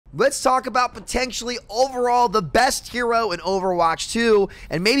Let's talk about potentially overall the best hero in Overwatch 2,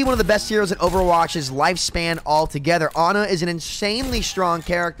 and maybe one of the best heroes in Overwatch's lifespan altogether. Ana is an insanely strong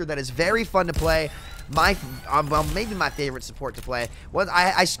character that is very fun to play. Well, maybe my favorite support to play. Well,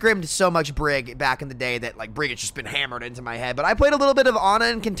 I scrimmed so much Brig back in the day that, like, Brig has just been hammered into my head. But I played a little bit of Ana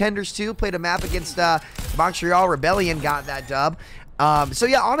in Contenders too. Played a map against Montreal Rebellion, got that dub. So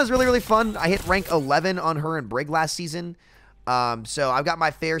yeah, Ana's really, really fun. I hit rank 11 on her in Brig last season. So I've got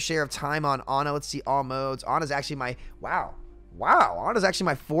my fair share of time on Ana. Let's see all modes. Ana's actually my, wow, Ana's actually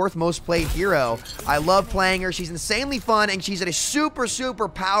my 4th most played hero. I love playing her. She's insanely fun, and she's a super, super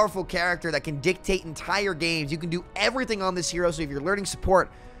powerful character that can dictate entire games. You can do everything on this hero, so if you're learning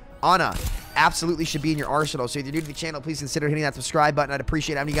support, Ana absolutely should be in your arsenal. So if you're new to the channel, please consider hitting that subscribe button. I'd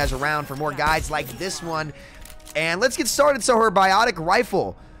appreciate having you guys around for more guides like this one. And let's get started. So her biotic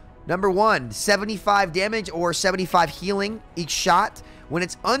rifle, number 1, 75 damage or 75 healing each shot. When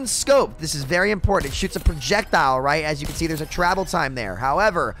it's unscoped, this is very important. It shoots a projectile, right? As you can see, there's a travel time there.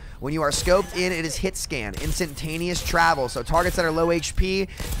 However, when you are scoped in, it is hit scan, instantaneous travel. So targets that are low HP,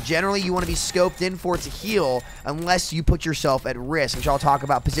 generally you want to be scoped in for it to heal unless you put yourself at risk, which I'll talk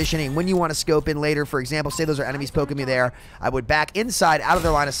about positioning when you want to scope in later. For example, say those are enemies poking me there. I would back inside out of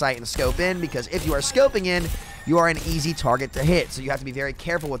their line of sight and scope in, because if you are scoping in, you are an easy target to hit. So you have to be very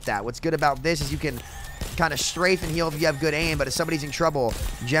careful with that. What's good about this is you can kind of strafe and heal if you have good aim, but if somebody's in trouble,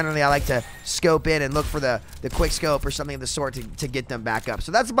 generally I like to scope in and look for the quick scope or something of the sort to get them back up.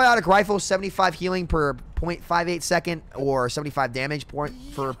 So that's a biotic rifle, 75 healing per 0.58 second or 75 damage for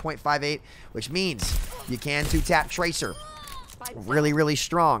 0.58, which means you can 2-tap Tracer. Really, really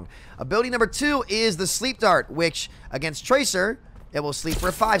strong. Ability number 2 is the Sleep Dart, which against Tracer, it will sleep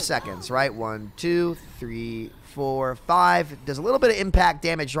for 5 seconds, right? 1, 2, 3, 4, 5. It does a little bit of impact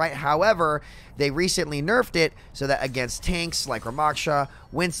damage, right? However, they recently nerfed it so that against tanks like Ramakshah,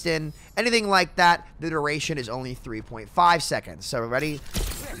 Winston, anything like that, the duration is only 3.5 seconds. So ready?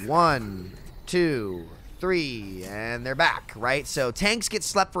 1, 2, 3, and they're back, right? So tanks get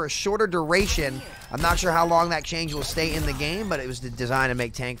slept for a shorter duration. I'm not sure how long that change will stay in the game, but it was designed to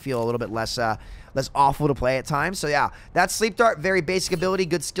make tank feel a little bit less awful to play at times. So yeah, that's Sleep Dart, very basic ability,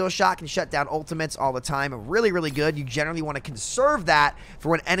 good skill shot, can shut down ultimates all the time. Really, really good. You generally want to conserve that for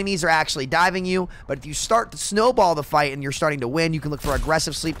when enemies are actually diving you, but if you start to snowball the fight and you're starting to win, you can look for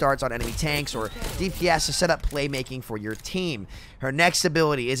aggressive Sleep Darts on enemy tanks or DPS to set up playmaking for your team. Her next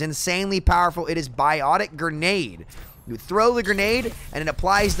ability is insanely powerful. It is Biotic Grenade. You throw the grenade, and it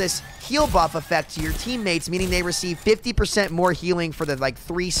applies this heal buff effect to your teammates, meaning they receive 50% more healing for the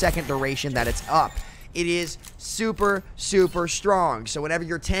 3-second duration that it's up. It is super, super strong. So whenever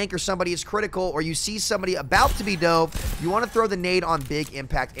your tank or somebody is critical, or you see somebody about to be dove, you want to throw the nade on big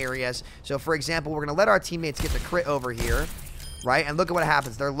impact areas. So for example, we're going to let our teammates get the crit over here, right? And look at what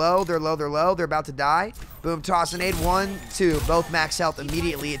happens. They're low, they're low, they're low. They're about to die. Boom, toss a nade. 1, 2. Both max health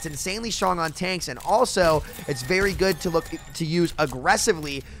immediately. It's insanely strong on tanks, and also it's very good to use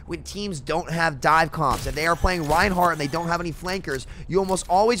aggressively when teams don't have dive comps. If they are playing Reinhardt and they don't have any flankers, you almost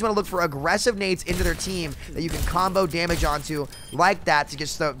always want to look for aggressive nades into their team that you can combo damage onto like that to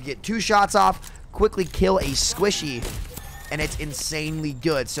just get 2 shots off, quickly kill a squishy, and it's insanely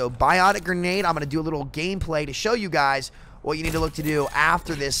good. So Biotic Grenade, I'm going to do a little gameplay to show you guys what you need to look to do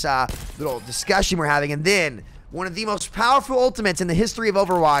after this little discussion we're having. And then, one of the most powerful ultimates in the history of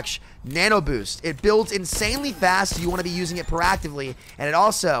Overwatch, Nano Boost. It builds insanely fast, so you want to be using it proactively. And it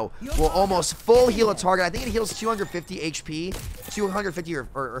also will almost full heal a target. I think it heals 250 HP, 250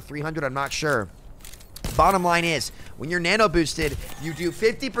 or 300, I'm not sure. Bottom line is, when you're nano boosted, you do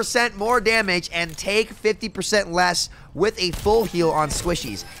 50% more damage and take 50% less with a full heal on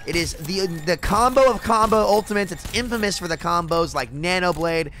squishies. It is the combo of combo ultimates. It's infamous for the combos like Nano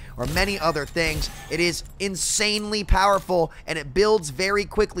Blade or many other things. It is insanely powerful, and it builds very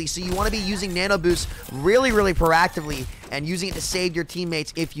quickly, so you want to be using Nano Boost really, really proactively and using it to save your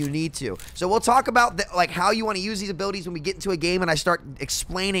teammates if you need to. So we'll talk about how you want to use these abilities when we get into a game and I start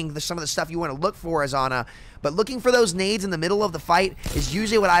explaining some of the stuff you want to look for as Ana. But looking for those nades in the middle of the fight is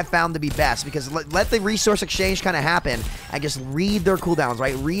usually what I've found to be best, because let the resource exchange kind of happen and just read their cooldowns,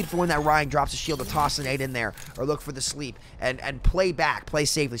 right? Read for when that Ryan drops a shield to toss a nade in there, or look for the sleep and play back, play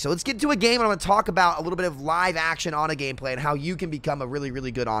safely. So let's get to a game, and I'm going to talk about a little bit of live action Ana gameplay and how you can become a really,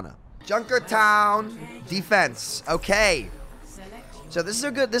 really good Ana. Junkertown defense. Okay. So this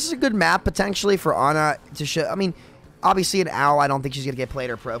is a good map potentially for Ana to show. I mean, obviously an Owl, I don't think she's gonna get played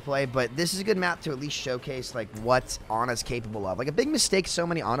or pro play, but this is a good map to at least showcase what Ana's capable of. Like, a big mistake so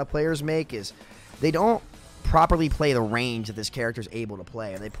many Ana players make is they don't properly play the range that this character is able to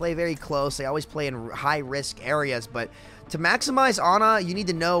play. And they play very close. They always play in high-risk areas. But to maximize Ana, you need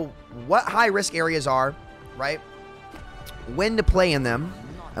to know what high-risk areas are, right? When to play in them,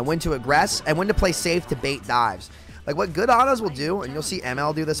 and when to aggress, and when to play safe to bait dives. Like, what good Anas will do, and you'll see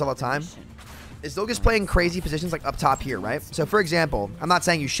ML do this all the time, is they'll just play in crazy positions like up top here, right? So, for example, I'm not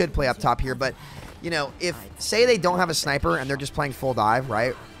saying you should play up top here, but, you know, if, say they don't have a sniper and they're just playing full dive,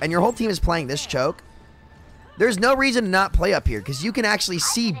 right? And your whole team is playing this choke, there's no reason to not play up here because you can actually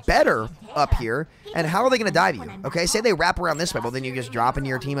see better up here. And how are they going to dive you? Okay, say they wrap around this way. Well, then you just drop into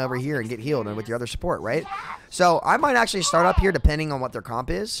your team over here and get healed and with your other support, right? So I might actually start up here depending on what their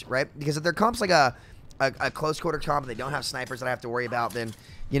comp is, right? Because if their comp's like a close quarter comp and they don't have snipers that I have to worry about, then,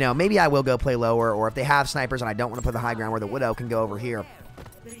 you know, maybe I will go play lower. Or if they have snipers and I don't want to play the high ground where the Widow can go over here,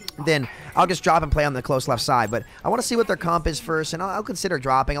 then I'll just drop and play on the close left side. But I want to see what their comp is first, and I'll consider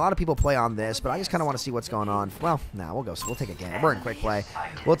dropping. A lot of people play on this, but I just kind of want to see what's going on. Well, nah, we'll take a gander. We're in quick play.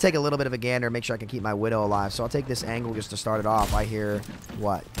 We'll take a little bit of a gander, make sure I can keep my Widow alive. So I'll take this angle just to start it off. I hear,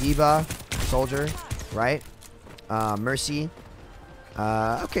 what, Diva, Soldier, right? Mercy.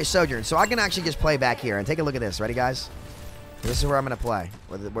 Okay, Sojourn. So I can actually just play back here, and take a look at this. Ready, guys? This is where I'm going to play,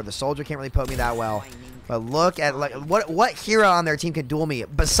 where the Soldier can't really poke me that well. But look at like what hero on their team can duel me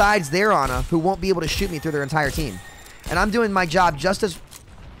besides their Ana, who won't be able to shoot me through their entire team. And I'm doing my job just as...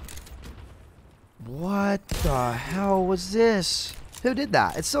 What the hell was this? Who did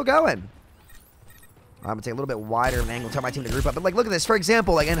that? It's still going. I'm going to take a little bit wider of an angle, tell my team to group up. But like, look at this. For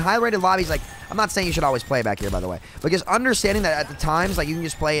example, like in high-rated lobbies, like, I'm not saying you should always play back here, by the way. But just understanding that at the times, like, you can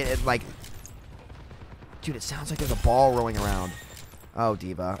just play it like... Dude, it sounds like there's a ball rolling around. Oh,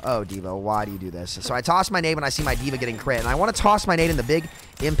 Diva. Oh, Diva. Why do you do this? So I toss my nade when I see my Diva getting crit. And I want to toss my nade in the big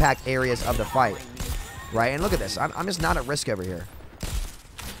impact areas of the fight. Right? And look at this. I'm just not at risk over here.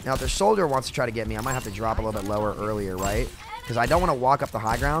 Now, if their Soldier wants to try to get me, I might have to drop a little bit lower earlier, right? Because I don't want to walk up the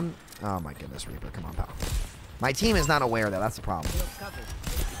high ground. Oh, my goodness, Reaper. Come on, pal. My team is not aware, though. That's the problem.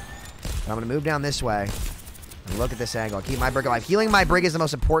 I'm going to move down this way. And look at this angle. I'll keep my Brig alive. Healing my Brig is the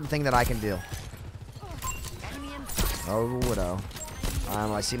most important thing that I can do. Oh, Widow.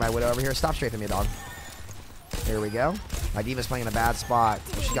 I see my Widow over here. Stop strafing me, dog. Here we go. My Diva's playing in a bad spot.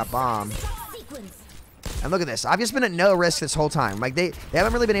 She got bombed. And look at this. I've just been at no risk this whole time. Like, they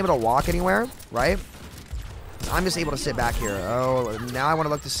haven't really been able to walk anywhere, right? I'm just able to sit back here. Oh, now I want to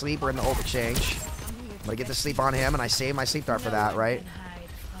look to sleep. We're in the ult exchange. I'm going to get to sleep on him, and I save my sleep dart for that, right?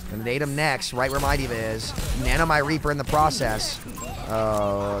 And nade him next, right where my Diva is. Nano my Reaper in the process.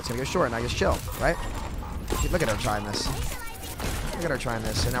 Oh, it's going to go short, and I just chill, right? Look at her trying this. Look at her trying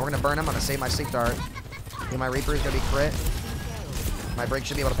this. And now we're going to burn him. I'm going to save my sleep dart. And my Reaper is going to be crit. My Brig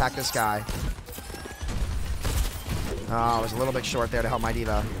should be able to pack this guy. Oh, it was a little bit short there to help my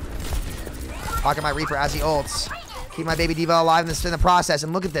Diva. Pocket my Reaper as he ults. Keep my baby Diva alive in the process.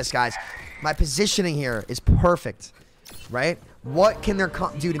 And look at this, guys. My positioning here is perfect. Right? What can their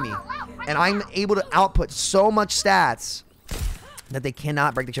comp do to me? And I'm able to output so much stats that they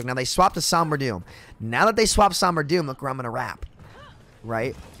cannot break the choke. Now, they swapped to Somber Doom. Now that they swapped Somber Doom, look where I'm going to wrap.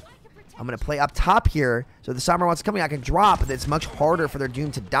 Right? I'm going to play up top here. So if the Somber wants to come in, I can drop, but it's much harder for their Doom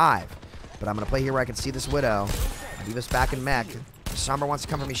to dive. But I'm going to play here where I can see this Widow. Diva's back in mech. If Somber wants to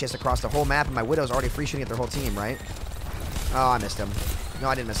come for me, she has to cross the whole map, and my Widow's already free shooting at their whole team, right? Oh, I missed him. No,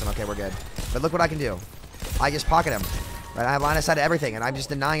 I didn't miss him. Okay, we're good. But look what I can do. I just pocket him. Right? I have line of sight to everything, and I'm just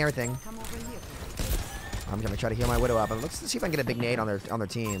denying everything. I'm going to try to heal my Widow up. And let's see if I can get a big nade on their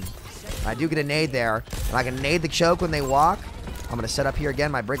team. I do get a nade there, and I can nade the choke when they walk. I'm going to set up here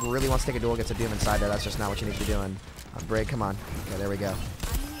again. My Brig really wants to take a duel against a Doom inside there. That's just not what you need to be doing. Brig, come on. Okay, there we go.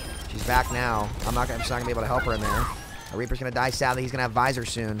 She's back now. I'm just not going to be able to help her in there. My Reaper's going to die, sadly. He's going to have Visor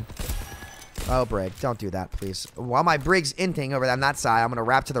soon. Oh, Brig, don't do that, please. While my Brig's inting over on that side, I'm going to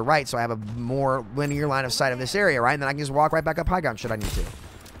wrap to the right so I have a more linear line of sight of this area, right? And then I can just walk right back up high ground should I need to.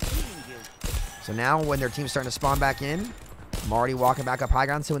 So now when their team's starting to spawn back in, I'm already walking back up high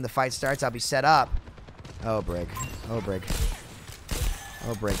ground, so when the fight starts, I'll be set up. Oh, Brig. Oh, Brig.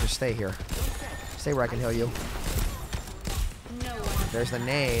 Oh, Brig, just stay here. Stay where I can heal you. There's the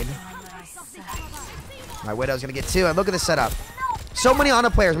nade. My Widow's going to get two, and look at this setup. So many Ana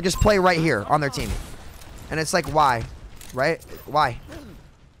players would just play right here on their team. And it's like, why? Right? Why?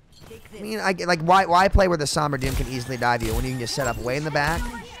 I mean, why play where the Somber Doom can easily dive you when you can just set up way in the back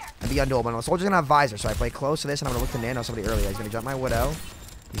and be unduelable? The Soldier's going to have Visor, so I play close to this, and I'm going to look to nano somebody early. He's going to jump my Widow.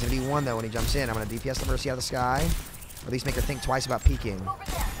 He's going to be one, though, when he jumps in. I'm going to DPS the Mercy out of the sky. Or at least make her think twice about peeking.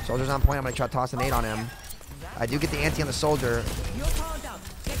 Soldier's on point. I'm going to try to toss a nade on him. I do get the anti on the Soldier.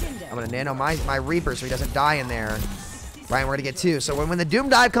 I'm going to nano my Reaper so he doesn't die in there. Right, and we're going to get two. So when the Doom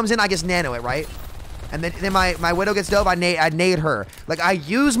dive comes in, I just nano it, right? And then my Widow gets dove, I nade her. Like,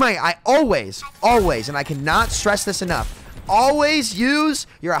 I always, and I cannot stress this enough, always use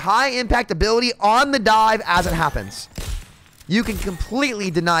your high impact ability on the dive as it happens. You can completely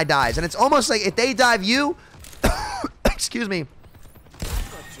deny dives. And it's almost like if they dive you, excuse me,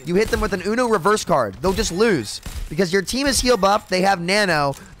 you hit them with an Uno reverse card. They'll just lose. Because your team is heal buff. They have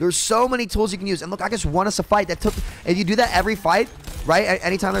nano. There's so many tools you can use. And look, I just won us a fight that took... If you do that every fight, right?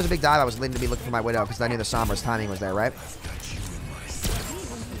 Anytime there's a big dive, I was leading to be looking for my Widow because I knew the Sombra's timing was there, right?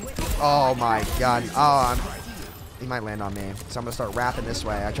 Oh my god. Oh, he might land on me. So I'm going to start wrapping this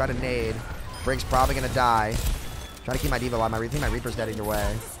way. I try to nade. Brink's probably going to die. Try to keep my Diva alive. I think my Reaper's dead either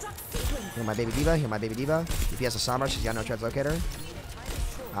way. Heal my baby Diva. Heal my baby Diva. If he has a Sombra, she's got no translocator.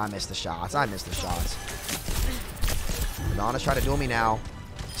 I missed the shots. I missed the shots. The Ana's trying to duel me now.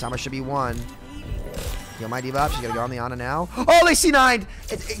 Sombra should be one. Heal my Diva up. She's going to go on the Ana now. Oh, they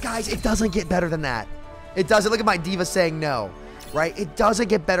C9'd! Guys, it doesn't get better than that. It doesn't. Look at my Diva saying no. Right? It doesn't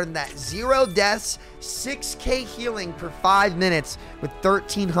get better than that. 0 deaths, 6k healing per 5 minutes with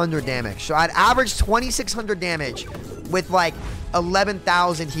 1,300 damage. So I'd average 2,600 damage with like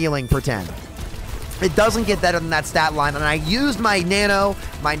 11,000 healing per 10. It doesn't get better than that stat line. And I used my nano,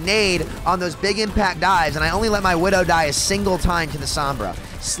 my nade on those big impact dives, and I only let my Widow die a single time to the Sombra.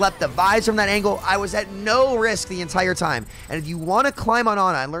 Slept the vibes from that angle. I was at no risk the entire time. And if you want to climb on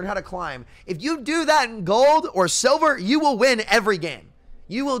Ana and learn how to climb, if you do that in gold or silver, you will win every game.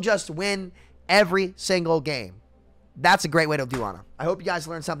 You will just win every single game. That's a great way to do Ana. I hope you guys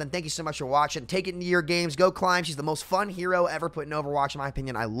learned something. Thank you so much for watching. Take it into your games. Go climb. She's the most fun hero ever put in Overwatch, in my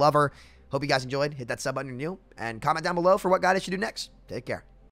opinion. I love her. Hope you guys enjoyed. Hit that sub button if you're new. And comment down below for what guide I should do next. Take care.